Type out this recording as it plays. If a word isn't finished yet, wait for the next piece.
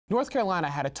North Carolina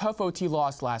had a tough OT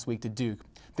loss last week to Duke.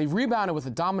 They rebounded with a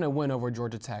dominant win over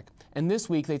Georgia Tech, and this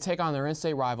week they take on their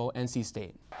in-state rival, NC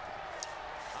State.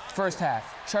 First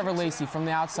half, Trevor Lacey from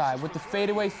the outside with the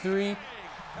fadeaway three,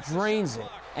 drains it.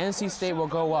 NC State will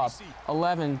go up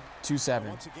 11-7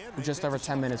 with just over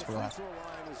 10 minutes left.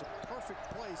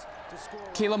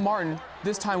 Caleb Martin,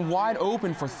 this time wide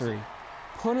open for three,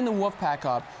 putting the Wolfpack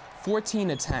up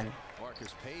 14-10.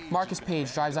 Marcus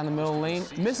Page drives down the middle lane,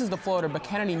 misses the floater, but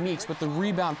Kennedy Meeks with the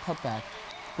rebound putback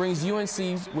brings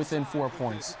UNC within 4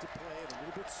 points.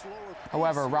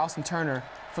 However, Ralston Turner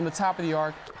from the top of the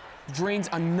arc drains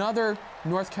another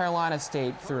North Carolina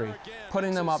State three,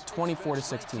 putting them up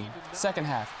 24-16. Second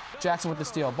half, Jackson with the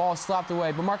steal. Ball is slapped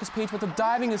away, but Marcus Page with a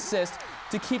diving assist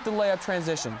to keep the layup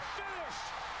transition.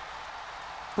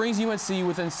 Brings UNC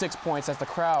within 6 points as the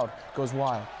crowd goes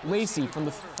wild. Lacey from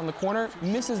the corner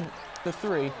misses the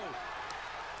three,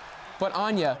 but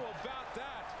Anya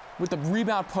with the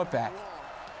rebound putback.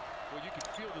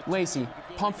 Lacey,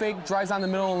 pump fake, drives down the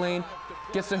middle of the lane,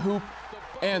 gets the hoop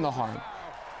and the harm.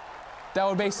 That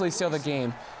would basically seal the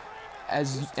game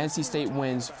as NC State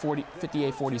wins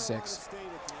 58-46.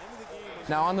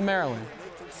 Now on to Maryland.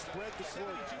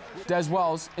 Des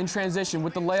Wells in transition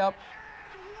with the layup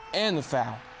and the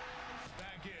foul.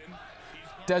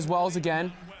 Des Wells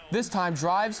again, this time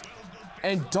drives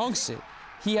and dunks it.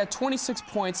 He had 26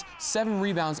 points, 7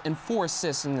 rebounds, and 4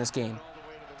 assists in this game.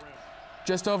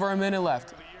 Just over a minute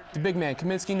left. The big man,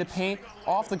 Kaminsky in the paint,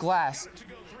 off the glass,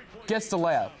 gets the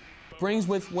layup, brings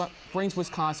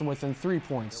Wisconsin within 3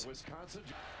 points.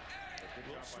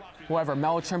 However,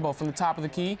 Melo Trimble from the top of the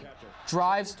key,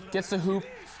 drives, gets the hoop,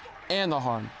 and the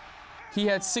harm. He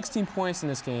had 16 points in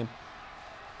this game,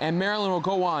 and Maryland will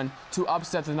go on to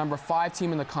upset the number 5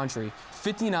 team in the country,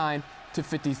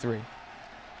 59-53.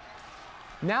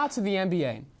 Now to the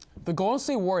NBA. The Golden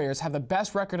State Warriors have the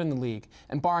best record in the league,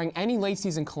 and barring any late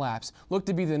season collapse, look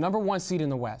to be the number 1 seed in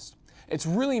the West. It's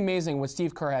really amazing what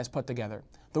Steve Kerr has put together.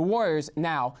 The Warriors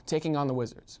now taking on the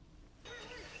Wizards.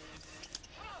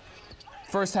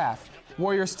 First half,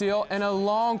 Warriors steal and a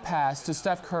long pass to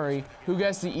Steph Curry, who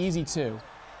gets the easy 2.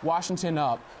 Washington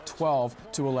up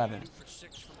 12-11.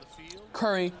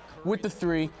 Curry with the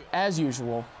 3, as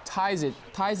usual, ties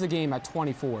the game at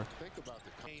 24.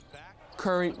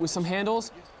 Curry with some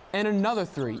handles and another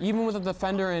 3, even with a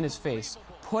defender in his face,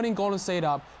 putting Golden State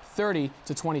up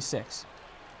 30-26.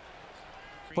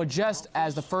 But just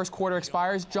as the first quarter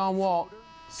expires, John Wall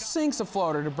sinks a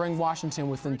floater to bring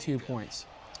Washington within 2 points.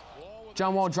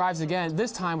 John Wall drives again,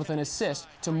 this time with an assist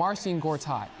to Marcin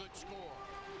Gortat.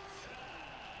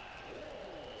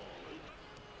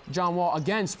 John Wall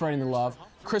again spreading the love.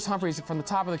 Chris Humphries from the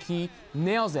top of the key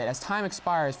nails it as time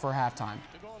expires for halftime.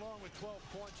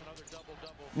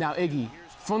 Now Iggy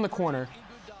from the corner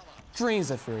drains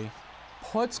the 3,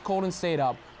 puts Golden State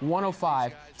up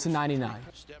 105-99.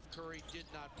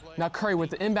 Now Curry with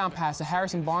the inbound pass to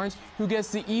Harrison Barnes, who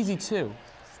gets the easy 2.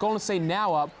 Golden State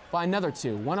now up by another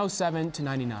 2,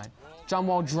 107-99. John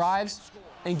Wall drives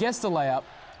and gets the layup,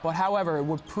 but however, it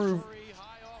would prove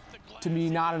to be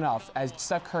not enough as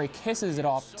Steph Curry kisses it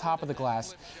off the top of the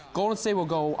glass. Golden State will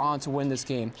go on to win this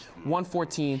game,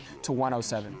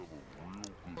 114-107.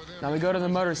 Now we go to the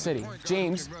Motor City.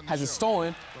 James has it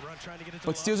stolen,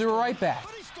 but steals it right back.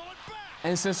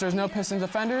 And since there's no Pistons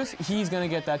defenders, he's going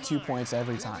to get that 2 points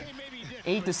every time.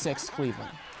 8-6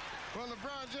 Cleveland.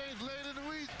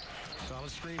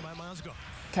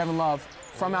 Kevin Love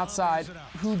from outside,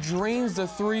 who drains the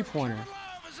 3-pointer,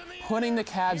 putting the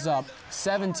Cavs up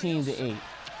 17-8.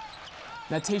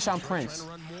 Now Tayshaun Prince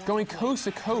going coast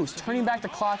to coast, turning back the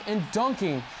clock and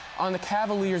dunking on the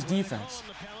Cavaliers defense.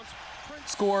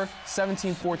 Score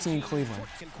 17-14 Cleveland.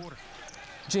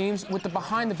 James with the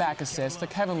behind-the-back assist to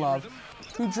Kevin Love,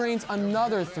 who drains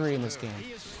another 3 in this game,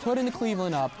 putting the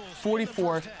Cleveland up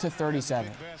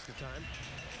 44-37.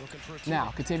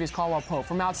 Now, Kentavious Caldwell-Pope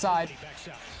from outside,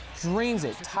 drains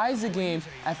it, ties the game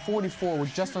at 44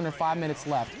 with just under 5 minutes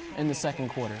left in the second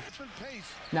quarter.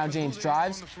 Now James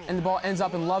drives, and the ball ends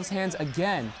up in Love's hands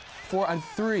again for a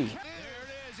 3.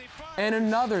 And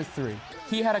another 3.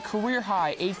 He had a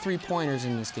career-high 8 3-pointers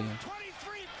in this game.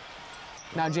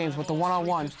 Now James with the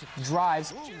one-on-one,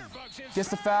 drives, gets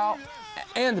the foul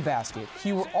and the basket.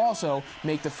 He will also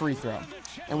make the free throw.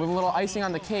 And with a little icing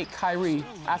on the cake, Kyrie,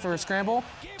 after a scramble,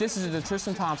 dishes it to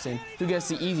Tristan Thompson, who gets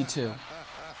the easy 2.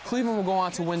 Cleveland will go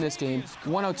on to win this game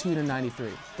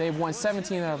 102-93. They've won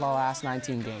 17 out of the last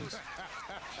 19 games.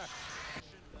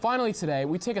 Finally today,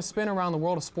 we take a spin around the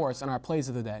world of sports on our plays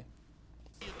of the day.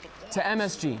 To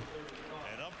MSG,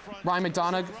 Ryan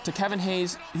McDonough to Kevin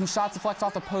Hayes, who shot deflects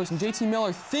off the post, and JT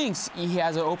Miller thinks he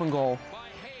has an open goal,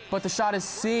 but the shot is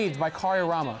saved by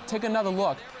Ramo. Take another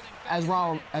look as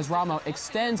Ramo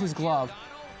extends his glove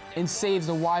and saves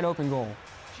the wide open goal.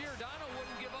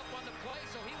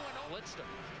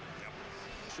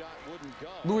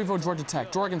 Louisville, Georgia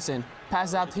Tech. Jorgensen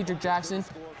passes out to Tedrick Jackson,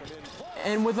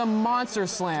 and with a monster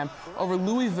slam over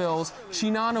Louisville's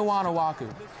Chinanu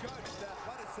Anawaku.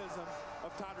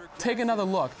 Take another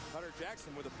look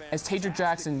as Tedrick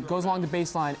Jackson goes along the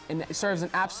baseline and serves an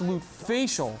absolute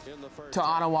facial to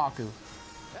Anawaku.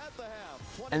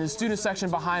 And the student section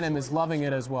behind him is loving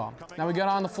it as well. Now we get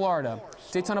on to Florida.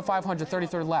 Daytona 500,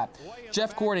 33rd lap.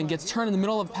 Jeff Gordon gets turned in the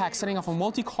middle of the pack, setting off a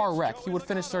multi-car wreck. He would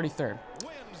finish 33rd.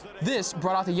 This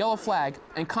brought out the yellow flag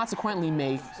and consequently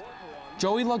made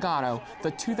Joey Logano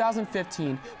the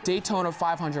 2015 Daytona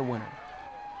 500 winner,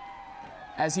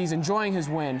 as he's enjoying his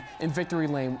win in victory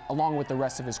lane along with the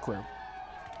rest of his crew.